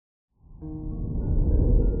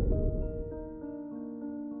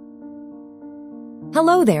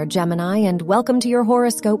Hello there, Gemini, and welcome to your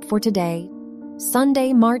horoscope for today,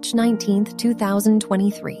 Sunday, March 19th,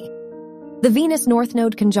 2023. The Venus North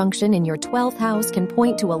Node conjunction in your 12th house can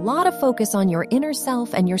point to a lot of focus on your inner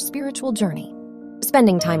self and your spiritual journey.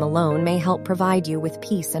 Spending time alone may help provide you with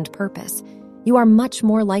peace and purpose. You are much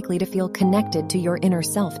more likely to feel connected to your inner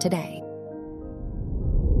self today.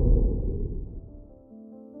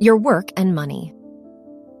 Your work and money.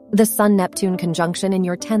 The Sun-Neptune conjunction in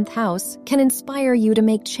your 10th house can inspire you to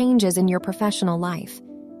make changes in your professional life.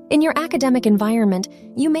 In your academic environment,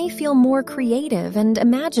 you may feel more creative and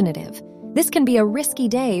imaginative. This can be a risky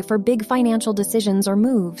day for big financial decisions or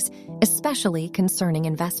moves, especially concerning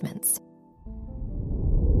investments.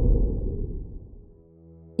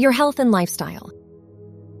 Your health and lifestyle.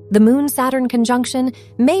 The Moon-Saturn conjunction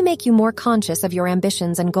may make you more conscious of your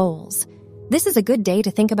ambitions and goals. This is a good day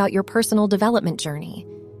to think about your personal development journey.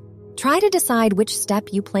 Try to decide which step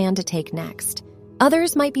you plan to take next.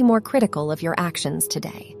 Others might be more critical of your actions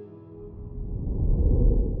today.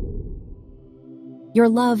 Your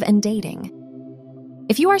love and dating.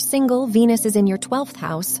 If you are single, Venus is in your 12th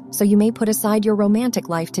house, so you may put aside your romantic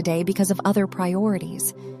life today because of other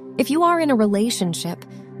priorities. If you are in a relationship,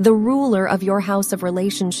 the ruler of your house of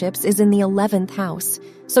relationships is in the 11th house,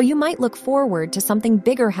 so you might look forward to something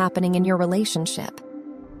bigger happening in your relationship.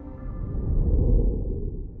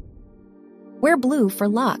 Wear blue for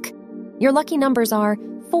luck. Your lucky numbers are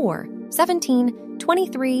 4, 17,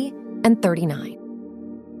 23, and 39.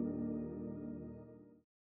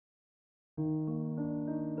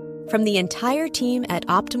 From the entire team at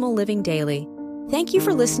Optimal Living Daily, thank you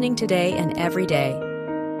for listening today and every day.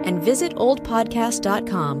 And visit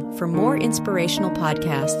oldpodcast.com for more inspirational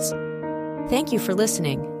podcasts. Thank you for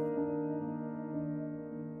listening.